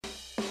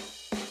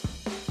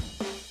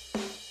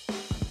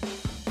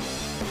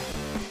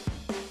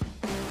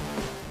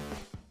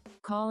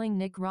calling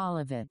Nick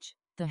Rolovich,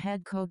 the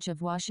head coach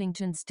of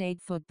Washington State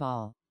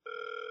football.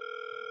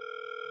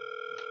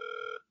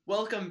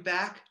 Welcome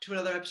back to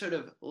another episode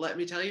of Let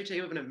Me Tell You. Today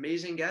we have an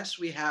amazing guest.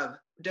 We have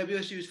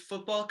WSU's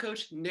football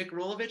coach, Nick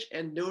Rolovich,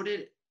 and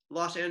noted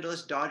Los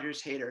Angeles Dodgers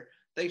hater.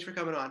 Thanks for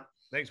coming on.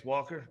 Thanks,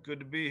 Walker. Good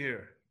to be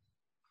here.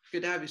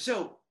 Good to have you.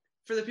 So,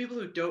 for the people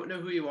who don't know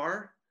who you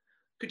are,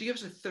 could you give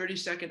us a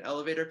 30-second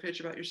elevator pitch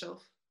about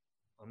yourself?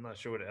 I'm not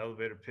sure what an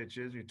elevator pitch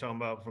is. You're talking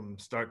about from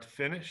start to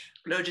finish?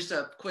 No, just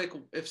a quick,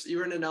 if you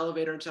were in an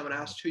elevator and someone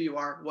asked who you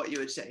are, what you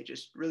would say,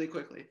 just really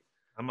quickly.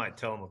 I might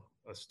tell them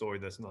a story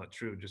that's not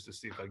true just to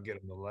see if I can get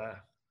them to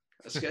laugh.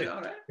 That's good.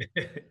 All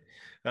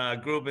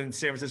right. Grew up in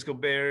San Francisco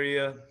Bay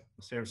Area,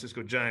 San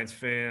Francisco Giants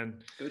fan.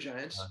 Go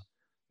Giants.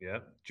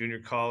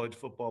 Junior college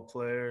football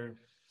player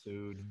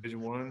to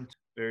Division I,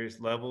 various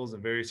levels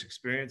and various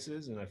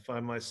experiences. And I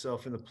find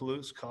myself in the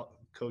Palouse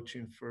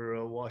coaching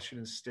for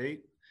Washington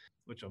State,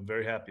 which I'm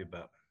very happy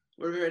about.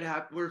 We're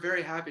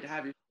very happy to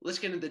have you. Let's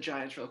get into the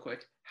Giants real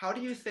quick. How do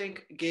you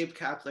think Gabe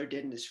Kapler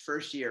did in his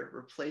first year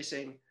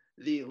replacing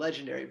the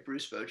legendary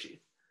Bruce Bochy?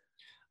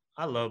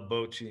 I love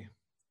Bochy,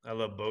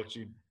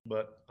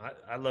 but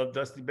I love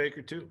Dusty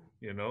Baker too,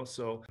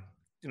 so,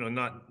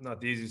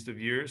 not the easiest of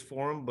years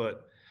for him,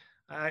 but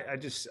I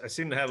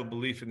seem to have a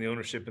belief in the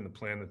ownership and the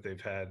plan that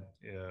they've had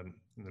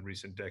in the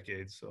recent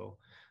decades. So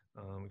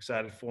I'm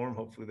excited for them.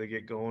 Hopefully they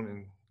get going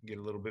and get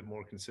a little bit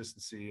more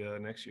consistency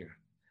next year.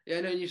 Yeah,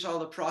 I know you saw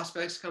the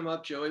prospects come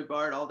up, Joey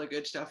Bart, all the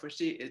good stuff.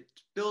 It's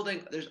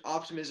building. There's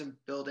optimism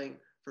building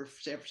for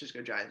San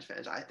Francisco Giants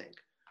fans, I think.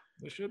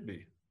 There should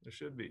be.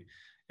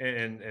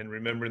 And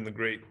remembering the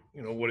great,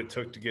 what it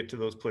took to get to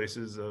those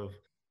places of,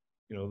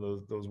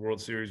 those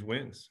World Series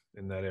wins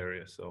in that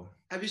area. So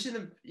have you seen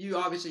them?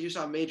 You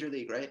saw Major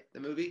League, right? The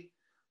movie?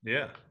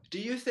 Yeah. Do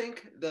you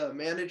think the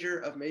manager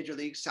of Major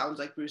League sounds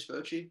like Bruce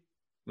Bochy?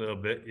 A little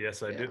bit.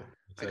 Yes, I do.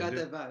 I got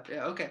that vibe.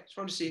 Yeah. Okay. Just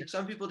wanted to see.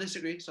 Some people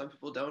disagree. Some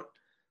people don't.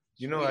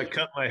 I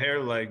cut my hair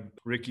like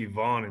Ricky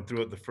Vaughn and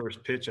threw out the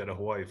first pitch at a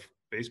Hawaii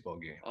baseball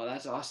game. Oh,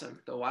 that's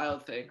awesome. The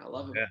wild thing. I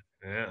love it.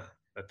 Yeah.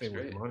 That thing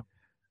was money.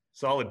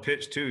 Solid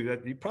pitch too.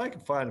 That you probably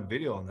can find a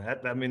video on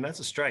that. I mean, that's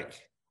a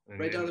strike.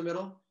 Right down the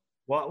middle.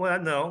 Well,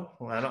 no,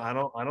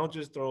 I don't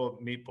just throw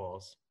up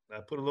meatballs.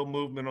 I put a little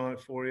movement on it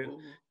for you.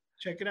 Ooh.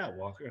 Check it out,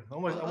 Walker.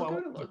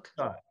 I'll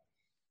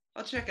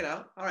check it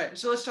out. All right.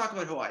 So let's talk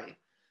about Hawaii.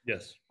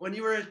 Yes. When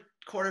you were a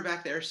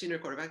quarterback there, senior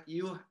quarterback,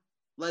 you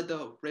led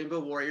the Rainbow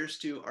Warriors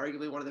to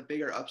arguably one of the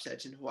bigger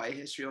upsets in Hawaii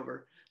history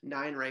over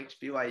 9-ranked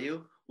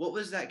BYU. What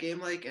was that game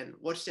like, and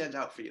what stands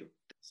out for you?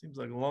 Seems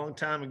like a long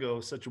time ago.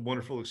 Such a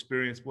wonderful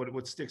experience.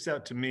 What sticks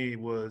out to me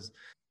was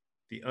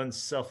the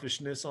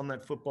unselfishness on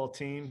that football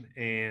team,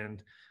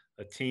 and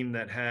a team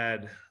that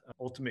had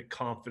ultimate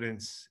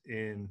confidence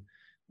in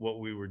what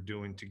we were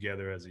doing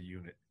together as a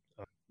unit.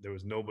 There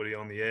was nobody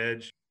on the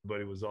edge,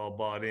 but it was all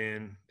bought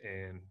in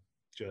and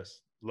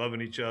just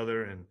loving each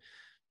other. And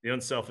the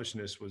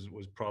unselfishness was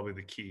probably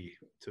the key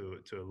to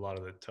a lot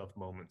of the tough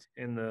moments.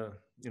 And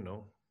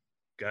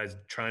guys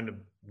trying to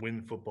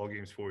win football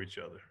games for each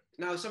other.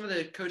 Now, some of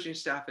the coaching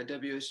staff at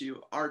WSU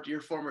are your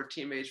former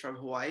teammates from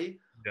Hawaii.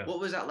 Yeah. What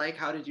was that like?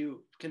 How did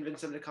you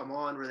convince them to come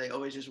on? Were they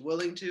always just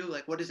willing to?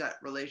 Like, what is that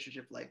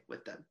relationship like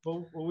with them?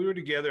 Well, we were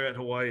together at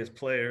Hawaii as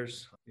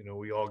players.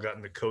 We all got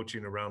into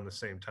coaching around the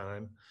same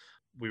time.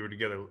 We were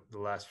together the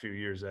last few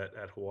years at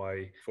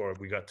Hawaii before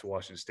we got to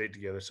Washington State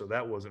together. So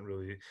that wasn't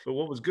really, but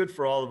what was good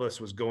for all of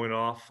us was going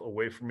off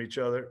away from each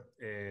other.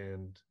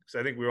 And because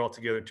I think we were all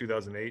together in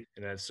 2008.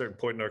 And at a certain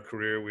point in our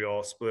career, we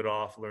all split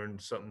off, learned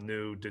something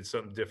new, did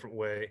something different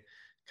way,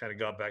 kind of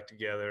got back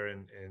together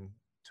and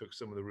took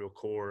some of the real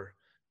core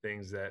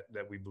things that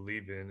we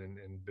believe in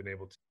and been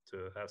able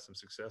to have some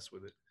success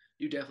with it.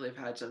 You definitely have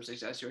had some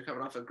success. You were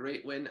coming off a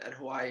great win at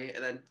Hawaii.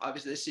 And then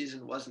obviously this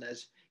season wasn't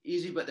as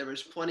easy, but there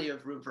was plenty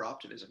of room for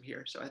optimism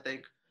here. So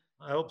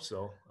I hope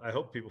so. I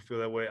hope people feel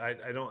that way.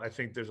 I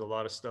think there's a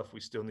lot of stuff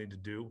we still need to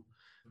do.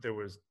 There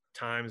was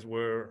times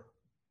where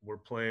we're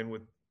playing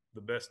with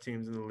the best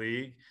teams in the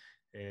league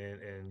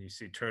and you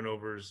see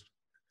turnovers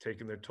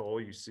taking their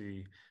toll.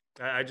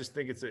 I just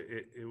think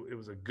it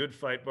was a good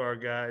fight by our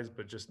guys,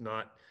 but just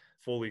not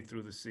fully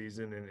through the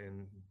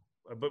season.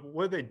 But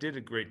what they did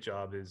a great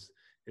job is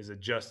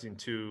adjusting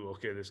to,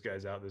 okay, this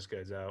guy's out.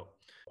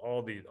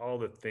 All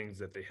the things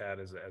that they had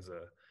as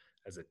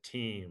a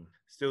team,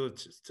 still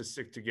to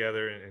stick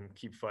together and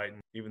keep fighting.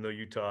 Even though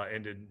Utah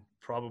ended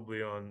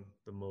probably on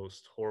the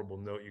most horrible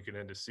note you can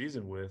end a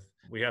season with,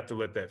 we have to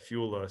let that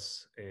fuel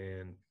us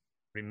and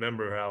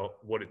remember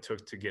what it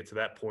took to get to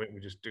that point. We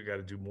just got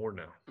to do more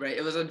now. Right.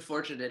 It was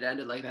unfortunate it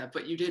ended like that,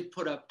 but you did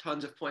put up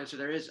tons of points. So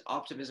there is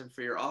optimism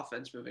for your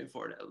offense moving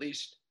forward, at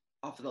least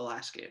off of the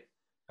last game.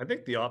 I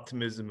think the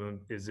optimism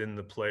is in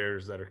the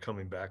players that are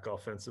coming back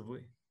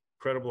offensively.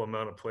 Incredible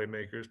amount of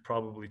playmakers,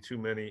 probably too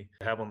many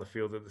to have on the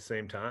field at the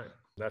same time.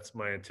 That's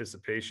my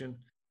anticipation.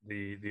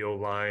 The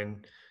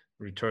O-line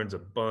returns a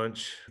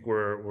bunch.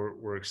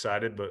 We're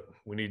excited, but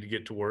we need to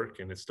get to work,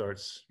 and it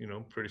starts,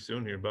 pretty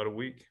soon here, about a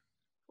week.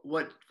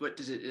 What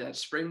does it? Is that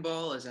spring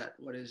ball? Is that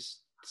what is?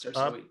 starts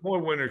the week? More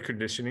winter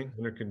conditioning,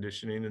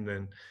 and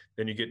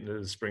then you get into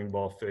the spring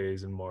ball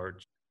phase in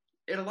March.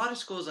 In a lot of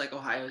schools like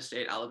Ohio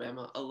State,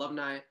 Alabama,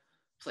 alumni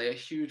play a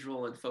huge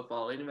role in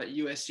football. Even at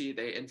USC,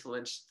 they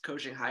influence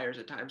coaching hires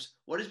at times.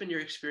 What has been your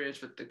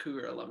experience with the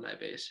Cougar alumni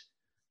base?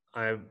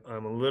 I'm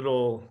a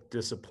little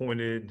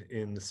disappointed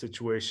in the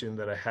situation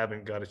that I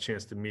haven't got a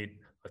chance to meet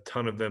a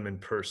ton of them in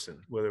person.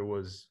 Whether it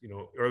was,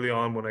 early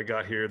on when I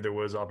got here, there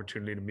was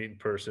opportunity to meet in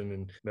person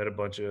and met a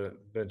bunch of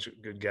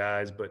good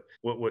guys. But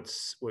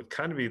what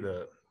kind of be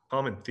the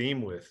common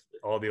theme with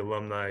all the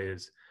alumni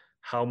is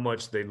how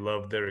much they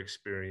love their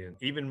experience,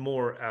 even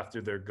more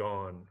after they're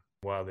gone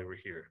while they were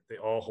here. They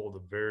all hold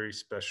a very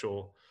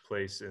special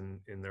place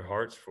in their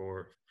hearts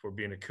for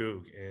being a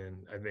Coug.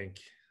 And I think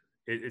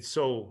it's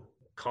so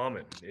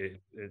common.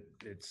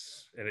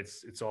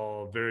 It's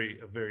all a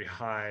very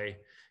high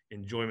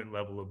enjoyment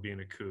level of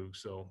being a Coug.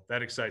 So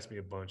that excites me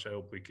a bunch. I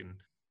hope we can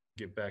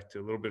get back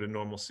to a little bit of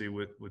normalcy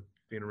with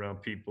being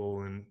around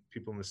people and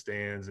people in the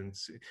stands. And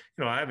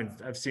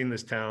I've seen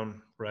this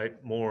town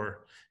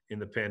more in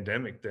the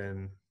pandemic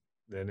than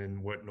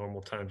in what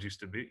normal times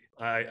used to be.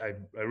 I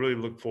really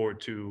look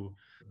forward to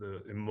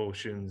the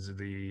emotions,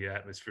 the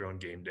atmosphere on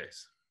game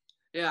days.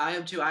 Yeah, I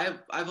am too. I'm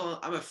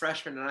a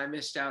freshman and I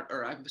missed out,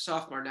 or I'm a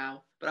sophomore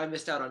now, but I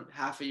missed out on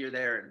half a year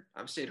there and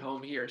I'm stayed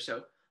home here.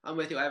 So I'm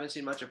with you. I haven't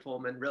seen much of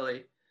Pullman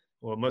really.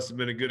 Well, it must have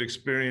been a good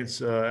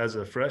experience as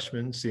a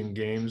freshman, seeing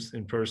games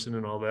in person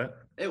and all that.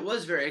 It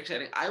was very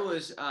exciting. I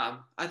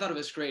thought it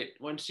was great.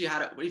 If you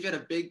had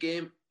a big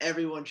game,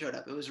 everyone showed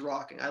up. It was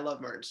rocking. I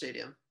love Martin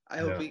Stadium. I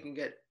hope we can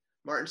get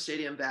Martin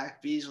Stadium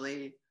back.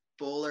 Beasley,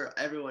 Bowler,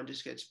 everyone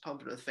just gets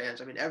pumped with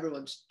fans. I mean,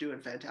 everyone's doing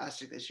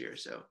fantastic this year.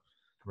 So.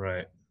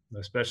 Right.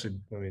 Especially,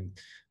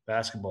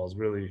 basketball is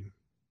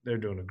they're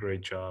doing a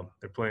great job.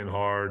 They're playing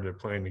hard. They're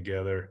playing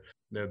together.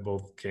 They're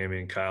both Cammie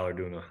and Kyle are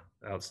doing an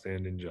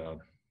outstanding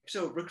job.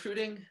 So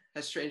recruiting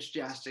has changed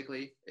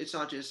drastically. It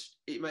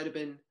might have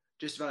been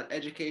just about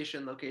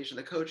education, location,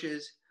 the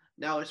coaches.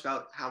 Now it's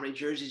about how many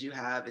jerseys you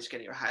have. It's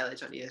getting your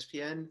highlights on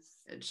ESPN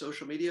and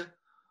social media.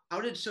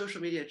 How did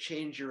social media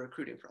change your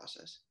recruiting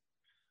process?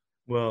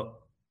 Well,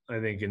 I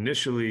think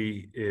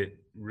initially it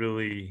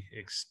really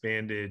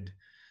expanded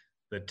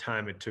the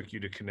time it took you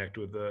to connect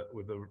with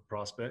a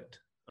prospect.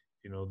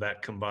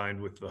 That combined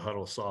with the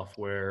Huddle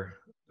software,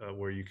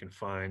 where you can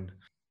find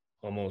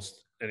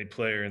almost any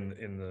player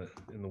in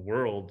the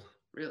world.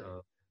 Really?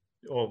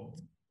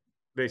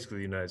 Basically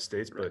the United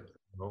States, right.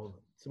 But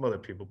some other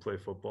people play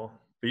football.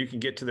 But you can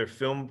get to their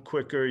film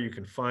quicker. You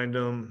can find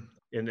them,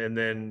 and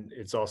then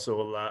it's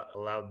also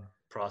allowed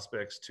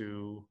prospects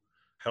to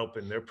help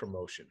in their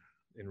promotion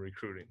in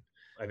recruiting.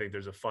 I think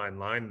there's a fine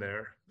line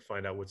there.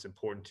 Find out what's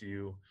important to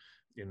you,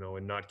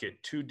 and not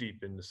get too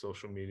deep into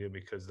social media,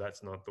 because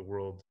that's not the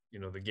world,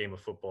 the game of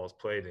football is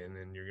played in,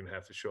 and you're going to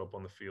have to show up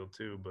on the field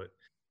too. But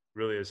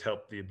really has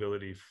helped the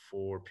ability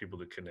for people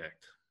to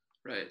connect.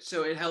 Right.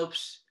 So it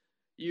helps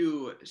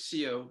you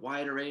see a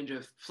wider range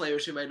of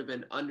players who might have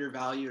been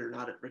undervalued or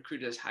not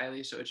recruited as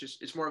highly. So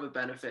it's more of a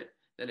benefit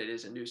than it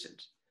is a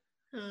nuisance.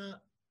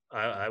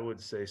 I would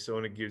say so.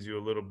 And it gives you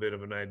a little bit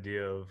of an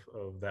idea of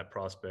that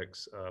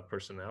prospect's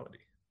personality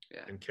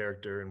and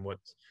character and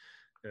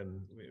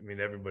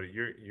everybody,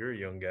 you're a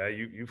young guy.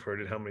 You've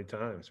heard it how many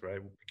times, right?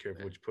 Be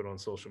careful what you put on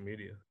social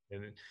media.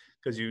 And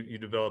because you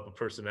develop a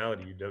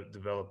personality, you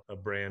develop a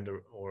brand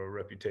or a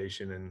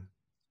reputation, and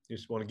you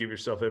just want to give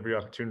yourself every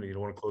opportunity. You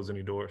don't want to close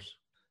any doors.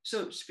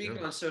 So speaking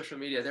on social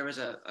media, there was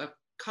a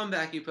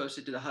comeback you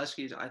posted to the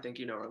Huskies. I think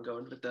you know where I'm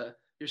going, but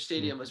your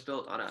stadium was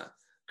built on a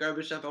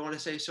garbage dump, I want to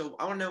say. So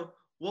I want to know,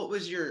 what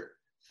was your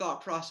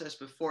thought process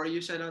before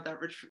you sent out that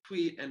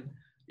tweet and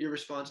your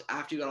response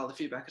after you got all the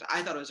feedback? Because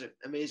I thought it was an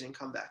amazing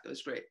comeback. It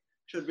was great.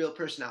 Showed real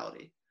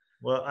personality.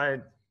 Well, I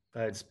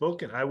had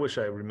spoken. I wish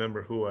I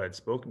remember who I had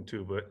spoken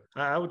to, but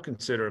I would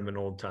consider him an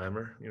old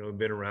timer.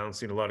 Been around,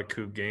 seen a lot of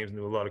Coug games,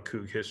 knew a lot of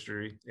Coug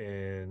history.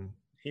 And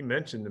he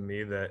mentioned to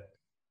me that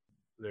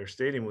their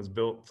stadium was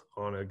built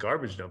on a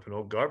garbage dump, an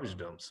old garbage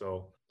dump.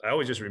 So I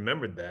always just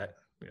remembered that.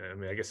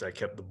 I guess I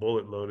kept the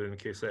bullet loaded in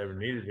case I ever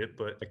needed it,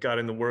 but I got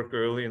into work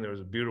early and there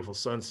was a beautiful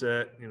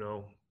sunset,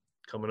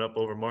 coming up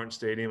over Martin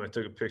Stadium. I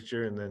took a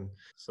picture, and then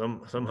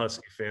some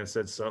Husky fan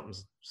said something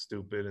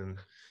stupid, and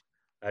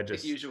I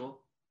just, like usual.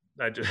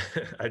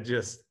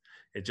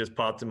 it just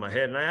popped in my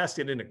head, and I asked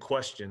it in a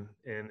question,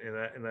 and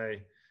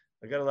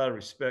I got a lot of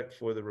respect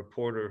for the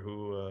reporter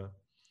who,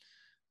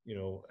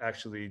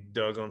 actually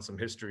dug on some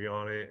history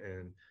on it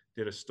and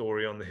did a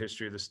story on the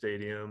history of the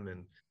stadium.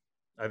 And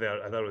I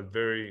thought it was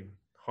very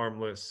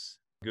harmless,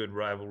 good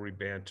rivalry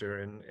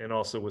banter, and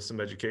also with some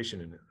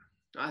education in it.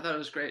 I thought it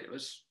was great. It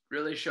was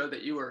really showed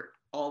that you were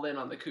all in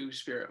on the Coug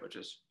spirit, which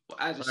is,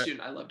 as a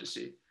student, I love to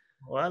see.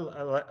 Well,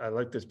 I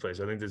like this place.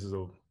 I think this is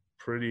a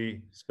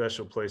pretty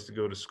special place to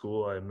go to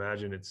school. I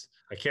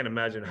can't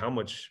imagine how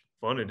much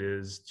fun it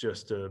is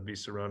just to be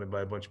surrounded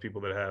by a bunch of people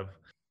that have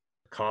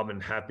common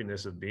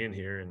happiness of being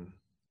here. And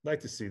like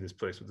to see this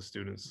place with the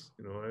students.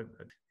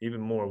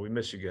 Even more. We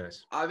miss you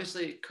guys.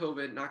 Obviously,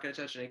 COVID, not going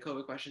to touch any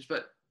COVID questions,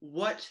 but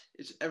what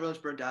is everyone's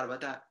burnt out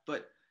about that?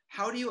 But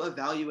how do you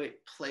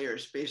evaluate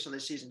players based on the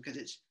season? Because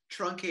it's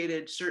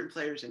truncated, certain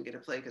players didn't get to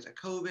play because of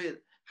COVID.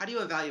 How do you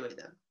evaluate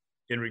them?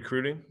 In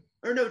recruiting?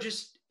 Or no,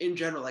 just in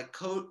general, like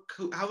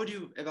how would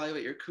you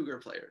evaluate your Cougar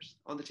players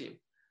on the team?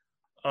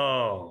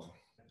 Oh,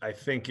 I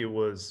think it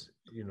was,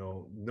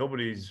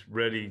 nobody's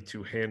ready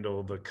to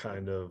handle the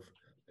kind of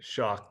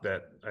shock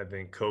that I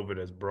think COVID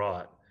has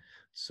brought.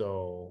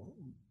 So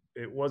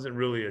it wasn't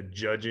really a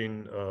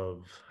judging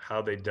of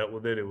how they dealt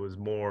with it. It was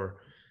more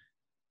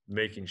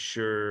making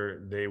sure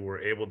they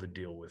were able to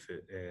deal with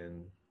it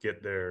and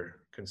get their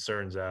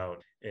concerns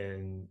out.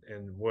 And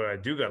where I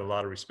do got a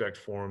lot of respect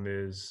for them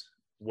is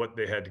what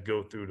they had to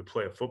go through to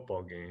play a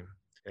football game.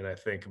 And I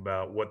think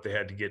about what they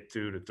had to get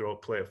through to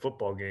play a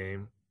football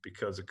game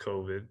because of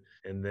COVID,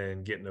 and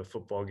then getting a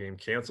football game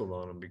canceled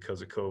on them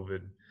because of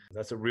COVID.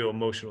 That's a real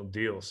emotional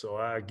deal. So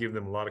I give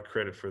them a lot of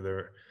credit for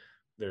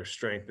their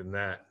strength in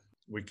that.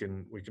 We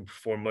can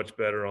perform much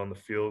better on the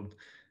field,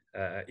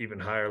 even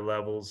higher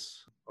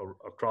levels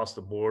across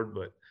the board.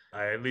 But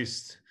I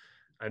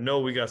know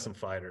we got some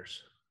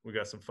fighters.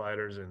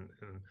 And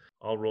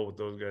I'll roll with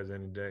those guys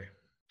any day.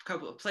 A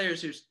couple of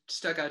players who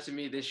stuck out to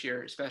me this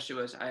year, especially,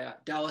 was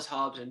Dallas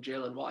Hobbs and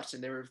Jalen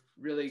Watson. They were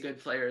really good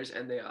players,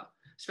 and they,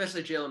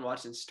 especially Jalen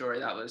Watson's story,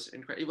 that was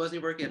incredible. He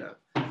wasn't working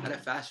at a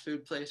fast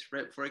food place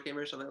right before he came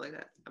or something like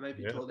that. I might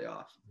be totally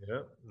off.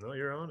 Yeah, no,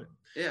 you're on it.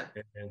 Yeah,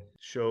 and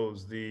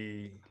shows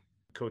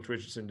Coach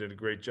Richardson did a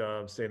great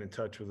job staying in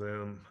touch with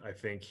him. I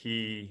think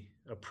he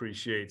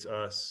appreciates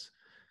us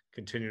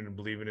continuing to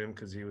believe in him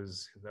because he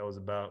was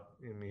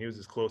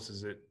as close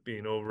as it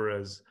being over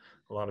as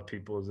a lot of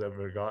people has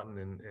ever gotten,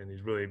 and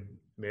he's really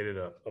made it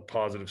a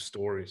positive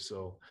story.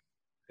 So,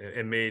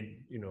 and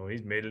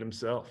he's made it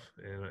himself,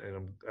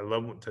 and I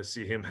love to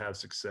see him have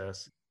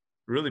success.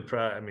 Really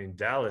proud.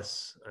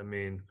 Dallas.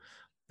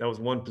 That was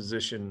one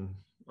position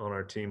on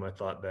our team I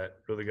thought that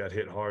really got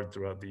hit hard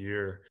throughout the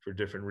year for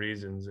different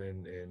reasons,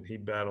 and he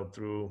battled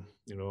through,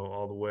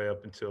 all the way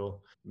up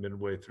until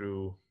midway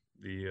through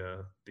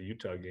the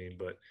Utah game.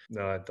 But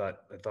no, I thought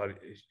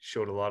he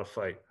showed a lot of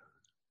fight.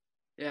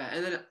 Yeah,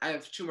 and then I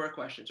have two more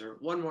questions, or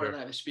one more, and then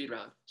I have a speed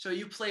round. So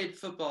you played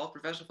football,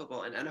 professional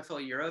football, in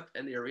NFL Europe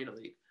and the Arena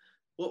League.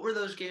 What were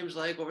those games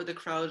like? What were the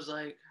crowds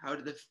like?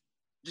 What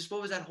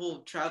was that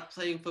whole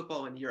playing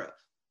football in Europe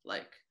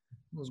like?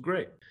 It was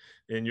great.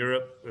 In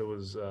Europe, it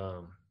was,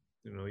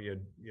 you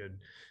had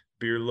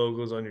beer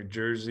logos on your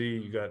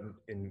jersey. You got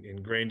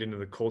ingrained into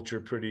the culture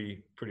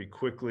pretty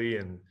quickly,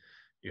 and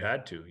you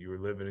had to. You were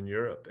living in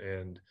Europe,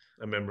 and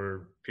I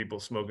remember people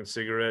smoking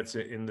cigarettes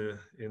in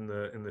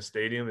the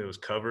stadium. It was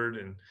covered,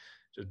 and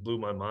just blew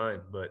my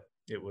mind. But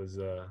it was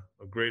a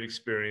great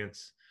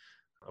experience.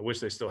 I wish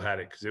they still had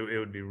it because it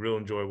would be real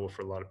enjoyable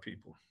for a lot of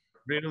people.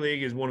 Arena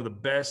League is one of the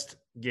best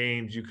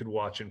games you could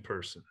watch in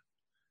person.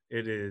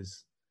 It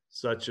is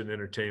such an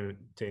entertaining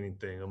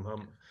thing.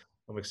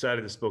 I'm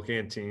excited the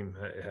Spokane team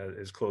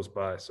is close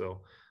by, so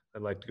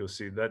I'd like to go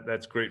see that.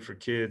 That's great for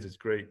kids. It's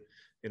great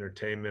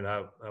entertainment.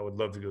 I would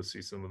love to go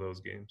see some of those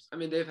games.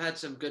 They've had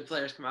some good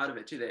players come out of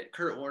it too.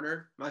 Kurt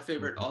Warner, my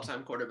favorite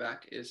all-time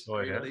quarterback, is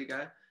Arena League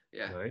guy.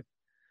 Yeah. Nice.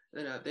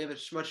 Then they have a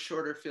much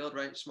shorter field,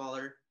 right?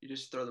 Smaller. You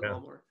just throw the ball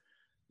more.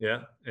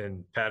 Yeah,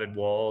 and padded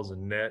walls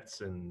and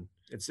nets, and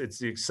it's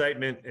the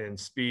excitement and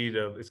speed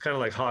of. It's kind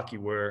of like hockey,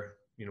 where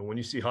when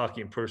you see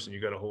hockey in person, you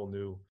got a whole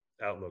new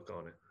outlook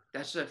on it.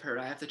 That's what I've heard.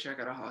 I have to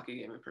check out a hockey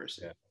game in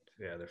person.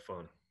 Yeah, they're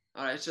fun.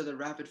 All right, so the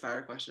rapid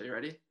fire question. Are you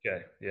ready?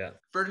 Okay, yeah.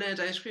 Ferdinand's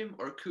ice cream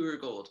or Cougar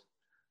Gold?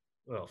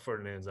 Well,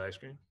 Ferdinand's ice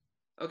cream.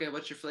 Okay,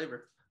 what's your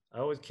flavor? I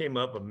always came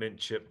up a mint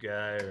chip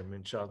guy or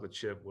mint chocolate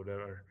chip,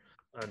 whatever.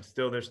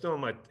 They're still in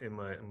my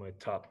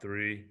top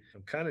three.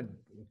 I'm kind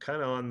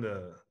of on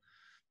the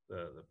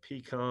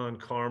pecan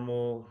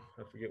caramel.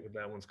 I forget what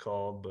that one's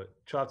called, but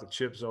chocolate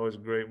chip's always a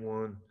great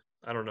one.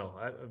 I don't know.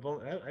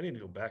 I need to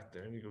go back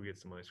there. I need to go get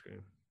some ice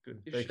cream.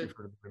 Good. Thank you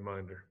for the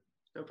reminder.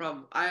 No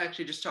problem. I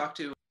actually just talked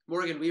to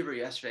Morgan Weaver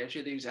yesterday, and she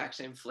had the exact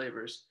same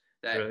flavors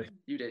that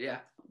you did. Yeah.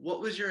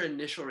 What was your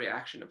initial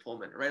reaction to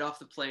Pullman? Right off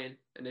the plane,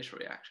 initial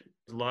reaction?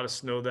 A lot of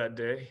snow that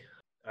day.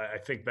 I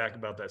think back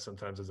about that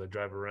sometimes as I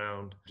drive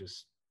around,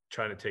 just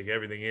trying to take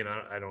everything in.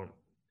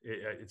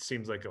 It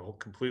seems like a whole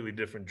completely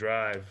different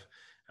drive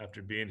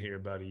after being here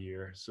about a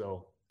year.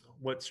 So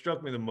what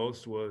struck me the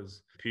most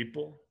was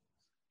people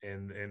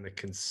and the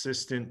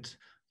consistent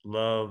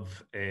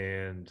love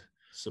and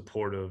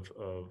support of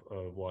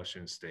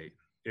Washington State.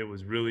 It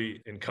was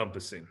really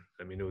encompassing.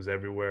 It was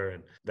everywhere,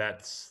 and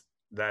that's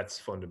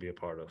fun to be a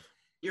part of.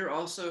 You're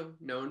also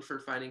known for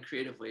finding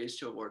creative ways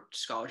to award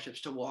scholarships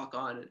to walk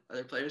on and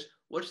other players.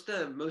 What's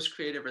the most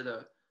creative or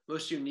the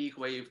most unique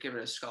way you've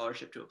given a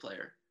scholarship to a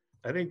player?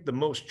 I think the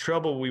most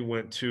trouble we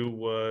went to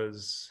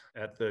was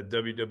at the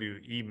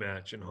WWE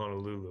match in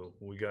Honolulu.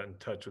 We got in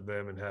touch with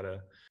them and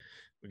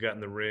we got in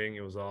the ring.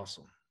 It was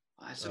awesome.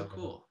 Oh, that's so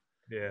cool.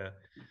 Yeah.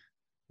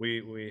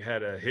 we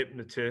had a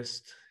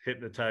hypnotist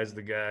hypnotize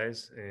the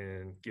guys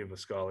and give a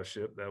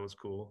scholarship. That was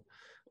cool.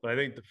 But I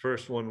think the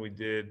first one we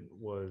did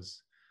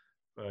was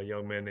a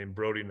young man named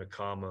Brody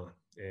Nakama,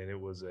 and it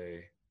was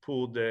a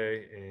pool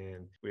day,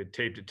 and we had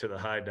taped it to the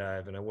high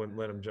dive, and I wouldn't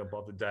let him jump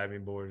off the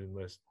diving board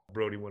unless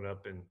Brody went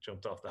up and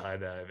jumped off the high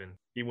dive, and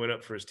he went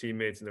up for his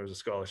teammates, and there was a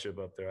scholarship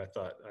up there. I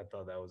thought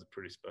that was a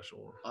pretty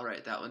special one. All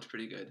right, that one's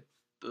pretty good.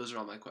 Those are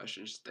all my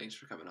questions. Thanks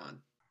for coming on.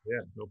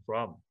 Yeah, no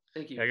problem.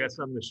 Thank you. I got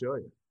something to show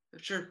you.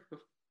 Sure.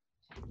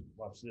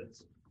 Watch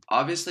this.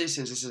 Obviously,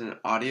 since this is an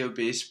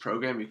audio-based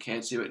program, you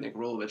can't see what Nick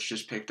Rolovich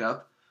just picked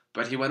up.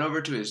 But he went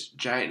over to his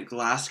giant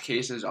glass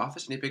case in his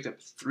office, and he picked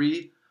up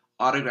 3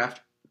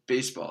 autographed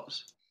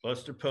baseballs.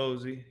 Buster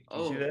Posey. Can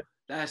you see that?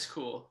 That's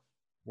cool.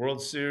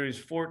 World Series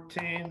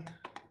 14.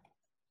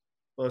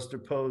 Buster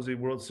Posey,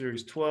 World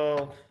Series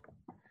 12.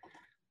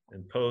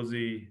 And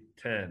Posey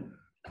 10.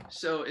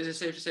 So is it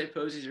safe to say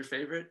Posey's your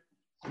favorite?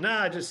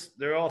 Nah, just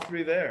they're all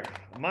 3 there.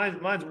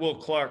 Mine's Will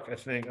Clark, I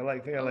think. I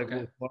like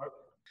Will Clark.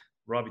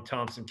 Robbie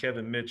Thompson,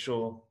 Kevin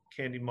Mitchell,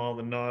 Candy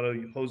Maldonado,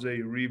 Jose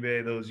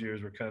Uribe. Those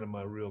years were kind of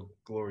my real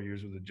glory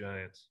years with the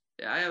Giants.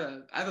 Yeah,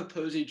 I have a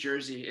Posey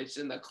jersey. It's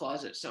in the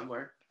closet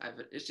somewhere.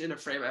 It's in a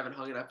frame. I haven't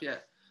hung it up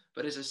yet,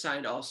 but it's a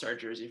signed All-Star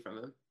jersey from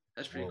him.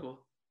 That's pretty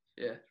cool.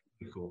 Yeah.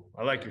 Pretty cool.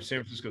 I like your San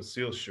Francisco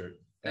Seals shirt.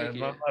 Thank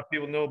you. Not a lot of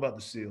people know about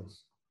the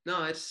Seals. No,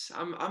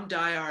 I'm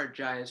diehard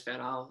Giants fan.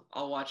 I'll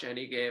watch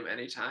any game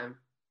anytime.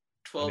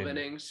 12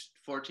 innings,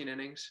 14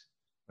 innings.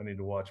 I need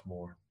to watch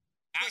more.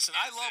 Listen,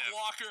 I love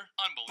Walker,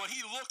 but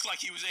he looked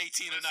like he was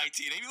 18 or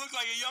 19. He looked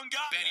like a young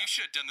guy. Ben, you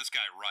should have done this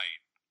guy right.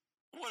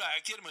 What,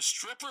 I get him a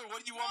stripper?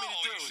 What do you want me to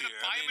do you should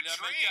here? buy him a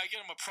drink. I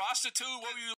get him a prostitute? What were you